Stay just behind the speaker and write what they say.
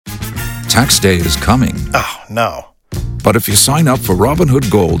Tax day is coming. Oh, no. But if you sign up for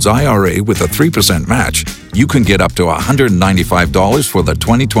Robinhood Gold's IRA with a 3% match, you can get up to $195 for the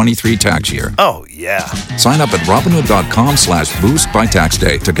 2023 tax year. Oh, yeah. Sign up at Robinhood.com/boost by tax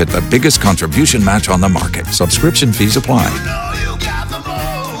day to get the biggest contribution match on the market. Subscription fees apply.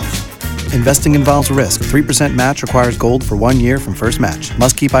 Investing involves risk. 3% match requires gold for 1 year from first match.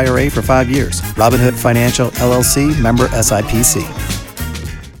 Must keep IRA for 5 years. Robinhood Financial, LLC, member SIPC.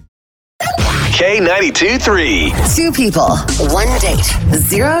 K92-3. Two people, one date,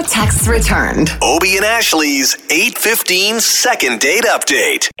 zero texts returned. Obie and Ashley's 8:15 second date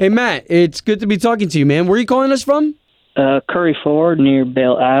update. Hey, Matt, it's good to be talking to you, man. Where are you calling us from? Curry Ford near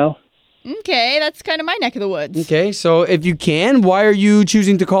Belle Isle. Okay, that's kind of my neck of the woods. Okay, so if you can, why are you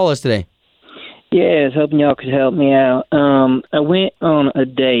choosing to call us today? Yeah, I was hoping y'all could help me out. I went on a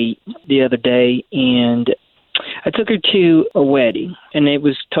date the other day, and I took her to a wedding, and it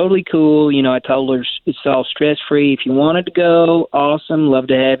was totally cool. You know, I told her it's all stress-free. If you wanted to go, awesome. Love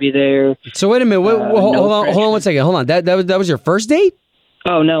to have you there. So wait a minute. Hold on 1 second. Hold on. That was your first date?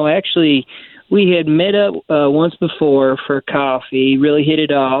 Oh, no, actually, we had met up once before for coffee, really hit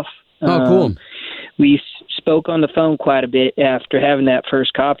it off. Oh, cool. We spoke on the phone quite a bit after having that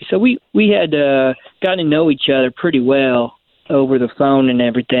first coffee. So we had gotten to know each other pretty well over the phone and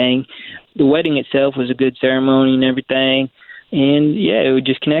everything. The wedding itself was a good ceremony and everything. And, yeah, we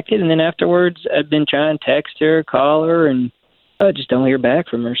just connected. And then afterwards, I've been trying to text her, call her, and I just don't hear back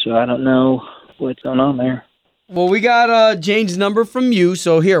from her. So I don't know what's going on there. Well, we got Jane's number from you.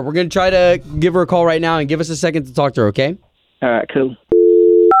 So here, we're going to try to give her a call right now and give us a second to talk to her, okay? All right, cool.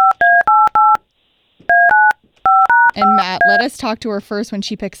 And Matt, let us talk to her first when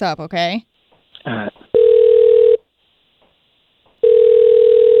she picks up, okay? All right.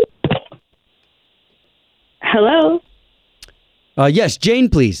 Hello? Yes, Jane,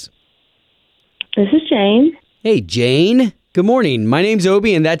 please. This is Jane. Hey, Jane. Good morning. My name's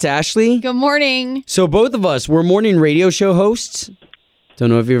Obie, and that's Ashley. Good morning. So both of us, we're morning radio show hosts. Don't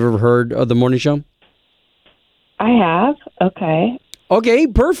know if you've ever heard of the morning show. I have. Okay. Okay,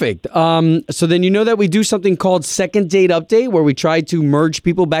 perfect. So then you know that we do something called Second Date Update, where we try to merge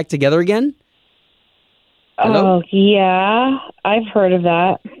people back together again? Hello? Oh, yeah. I've heard of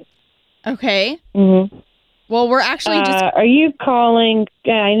that. Okay. Mm-hmm. Well, we're actually just... Are you calling...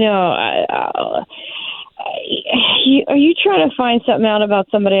 I know. Are you trying to find something out about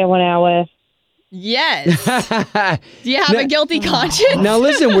somebody I went out with? Yes. Do you have a guilty conscience? Now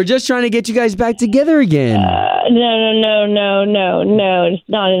listen, we're just trying to get you guys back together again. No. It's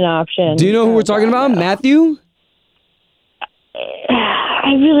not an option. Do you know who we're talking about? Matthew?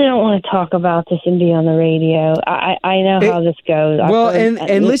 I really don't want to talk about this and be on the radio. I know how this goes. Well,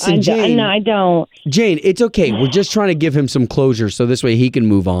 and listen, Jane. No, I don't. Jane, it's okay. We're just trying to give him some closure so this way he can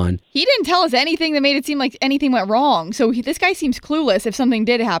move on. He didn't tell us anything that made it seem like anything went wrong. So this guy seems clueless if something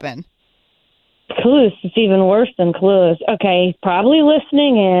did happen. Clueless. It's even worse than clueless. Okay, probably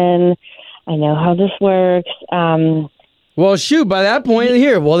listening in. I know how this works. Well, shoot, by that point,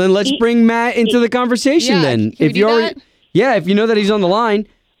 here, well, then let's bring Matt into the conversation then. Can we do that? Yeah, if you know that he's on the line.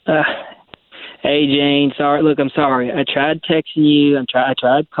 Hey, Jane. Sorry. Look, I'm sorry. I tried texting you. I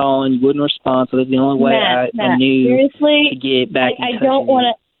tried calling. You wouldn't respond. So that's the only way I knew seriously, to get back in touch.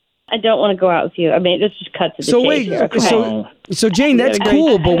 I don't want to go out with you. I mean, this just cuts to the chase here. Okay? So Jane, that's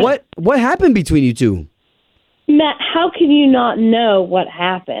cool. But what happened between you two? Matt, how can you not know what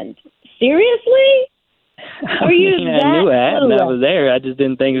happened? Seriously? Are you I knew it happened. I was there. I just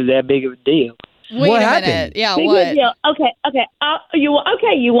didn't think it was that big of a deal. Wait what a happened? minute. Yeah, Big what? deal. Okay.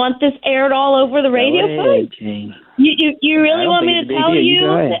 You want this aired all over the radio? Go ahead, Jane. You really want me to tell you?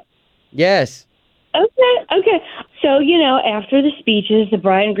 Go ahead. Yes. Okay. So, after the speeches, the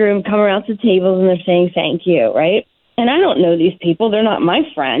bride and groom come around to the tables and they're saying thank you, right? And I don't know these people. They're not my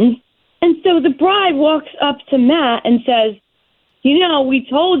friends. And so the bride walks up to Matt and says, we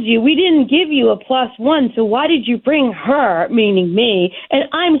told you we didn't give you a +1, so why did you bring her, meaning me? And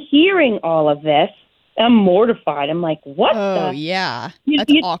I'm hearing all of this. I'm mortified. I'm like, what the? Oh, yeah.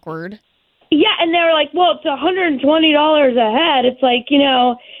 That's awkward. Yeah, and they were like, well, it's $120 a head. It's like,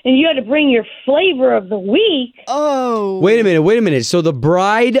 and you had to bring your flavor of the week. Oh. Wait a minute. So the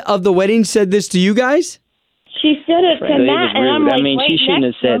bride of the wedding said this to you guys? She said it to Matt, and I'm like, she shouldn't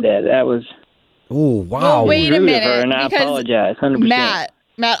have said that. That was... Oh, wow. Well, wait a minute. And I apologize, 100%. Matt,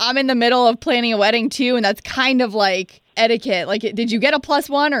 I'm in the middle of planning a wedding too, and that's kind of like etiquette. Like, did you get a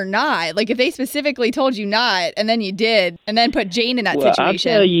 +1 or not? Like, if they specifically told you not, and then you did, and then put Jane in that situation. I'll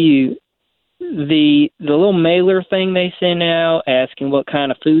tell you, the little mailer thing they sent out asking what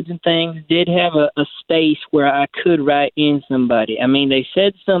kind of foods and things did have a space where I could write in somebody. I mean, they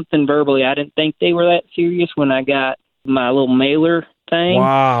said something verbally. I didn't think they were that serious when I got my little mailer thing.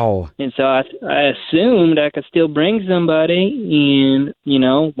 Wow. And so I assumed I could still bring somebody, and,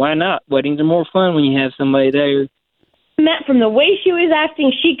 why not? Weddings are more fun when you have somebody there. Matt, from the way she was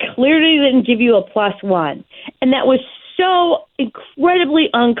acting, she clearly didn't give you a +1. And that was so incredibly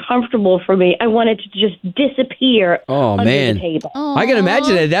uncomfortable for me. I wanted to just disappear under the table. I can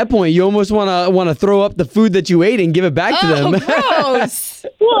imagine at that point you almost want to throw up the food that you ate and give it back to them. Gross.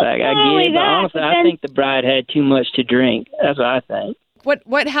 Well, I get it, but honestly, I think the bride had too much to drink. That's what I think.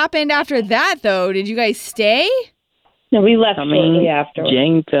 What happened after that, though? Did you guys stay? No, we left shortly after.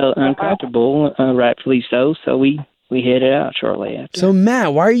 Jane felt uncomfortable, rightfully so we headed out shortly after. So,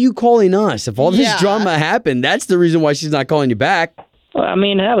 Matt, why are you calling us? If all this drama happened, that's the reason why she's not calling you back. Well, I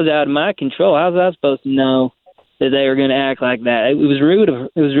mean, that was out of my control. How was I supposed to know that they were going to act like that? It was rude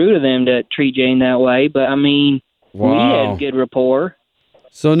of them to treat Jane that way, but, I mean, we had good rapport.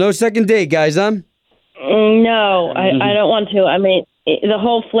 So no second date, guys, huh? No, I don't want to. I mean, the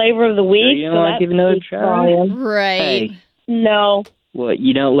whole flavor of the week. You don't want to give another try? Right. Hey, no. What,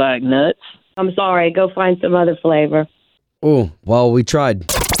 you don't like nuts? I'm sorry. Go find some other flavor. Oh, well, we tried.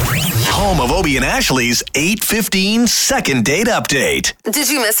 Home of Obie and Ashley's 8:15 second date update. Did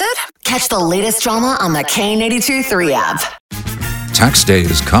you miss it? Catch the latest drama on the K82-3 app. Tax day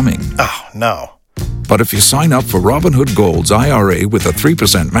is coming. Oh, no. But if you sign up for Robinhood Gold's IRA with a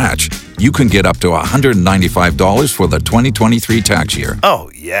 3% match, you can get up to $195 for the 2023 tax year.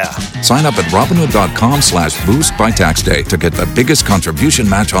 Oh, yeah. Sign up at Robinhood.com/boost by tax day to get the biggest contribution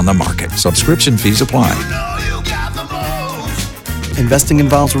match on the market. Subscription fees apply. Investing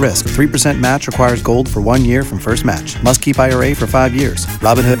involves risk. 3% match requires gold for 1 year from first match. Must keep IRA for 5 years.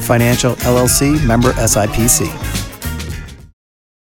 Robinhood Financial, LLC, member SIPC.